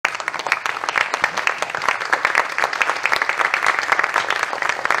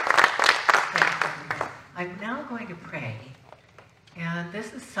I'm now going to pray, and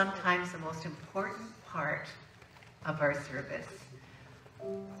this is sometimes the most important part of our service.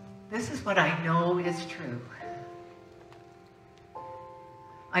 This is what I know is true.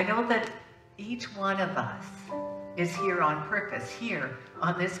 I know that each one of us is here on purpose, here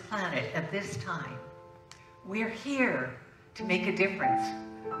on this planet at this time. We're here to make a difference.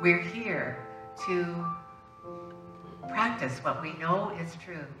 We're here to practice what we know is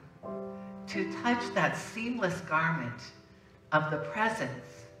true, to touch that seamless garment of the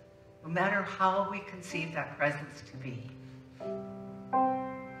presence, no matter how we conceive that presence to be.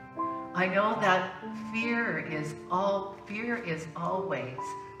 I know that fear is always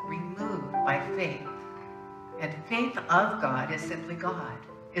removed by faith. And faith of God is simply God,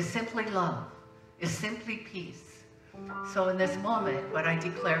 is simply love, is simply peace. So in this moment, what I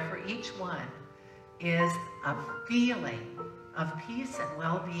declare for each one is a feeling of peace and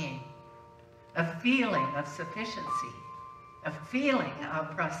well-being, a feeling of sufficiency, a feeling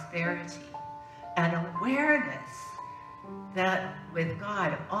of prosperity, an awareness that with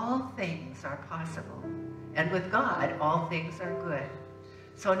God all things are possible, and with God all things are good.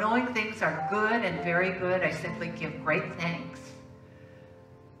 So knowing things are good and very good, I simply give great thanks.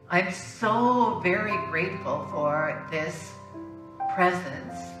 I'm so very grateful for this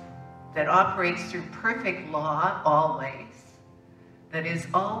presence that operates through perfect law always, that is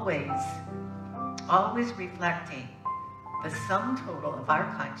always reflecting the sum total of our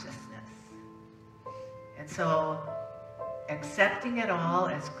consciousness. And so accepting it all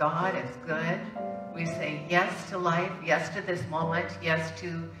as God, as good, we say yes to life, yes to this moment, yes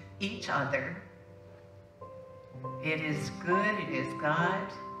to each other. It is good, it is God,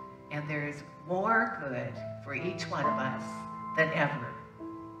 and there is more good for each one of us than ever.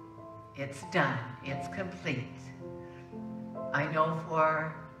 It's done, it's complete. I know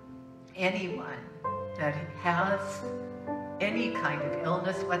for anyone that has any kind of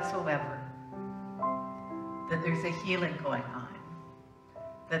illness whatsoever, that there's a healing going on.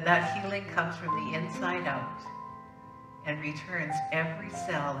 That healing comes from the inside out and returns every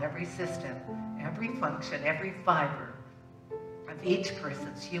cell, every system, every function, every fiber of each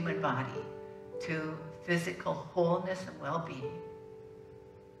person's human body to physical wholeness and well-being.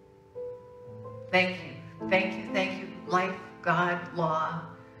 Thank you, thank you, thank you, life, God, law,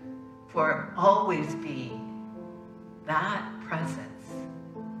 for always being that presence,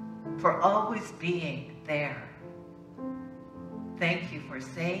 for always being there. Thank you for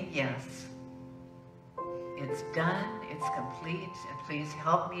saying yes. It's done, it's complete, and please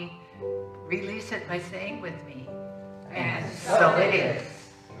help me release it by saying with me, and so it is.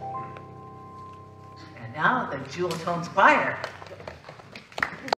 And now the Jewel Tones Choir.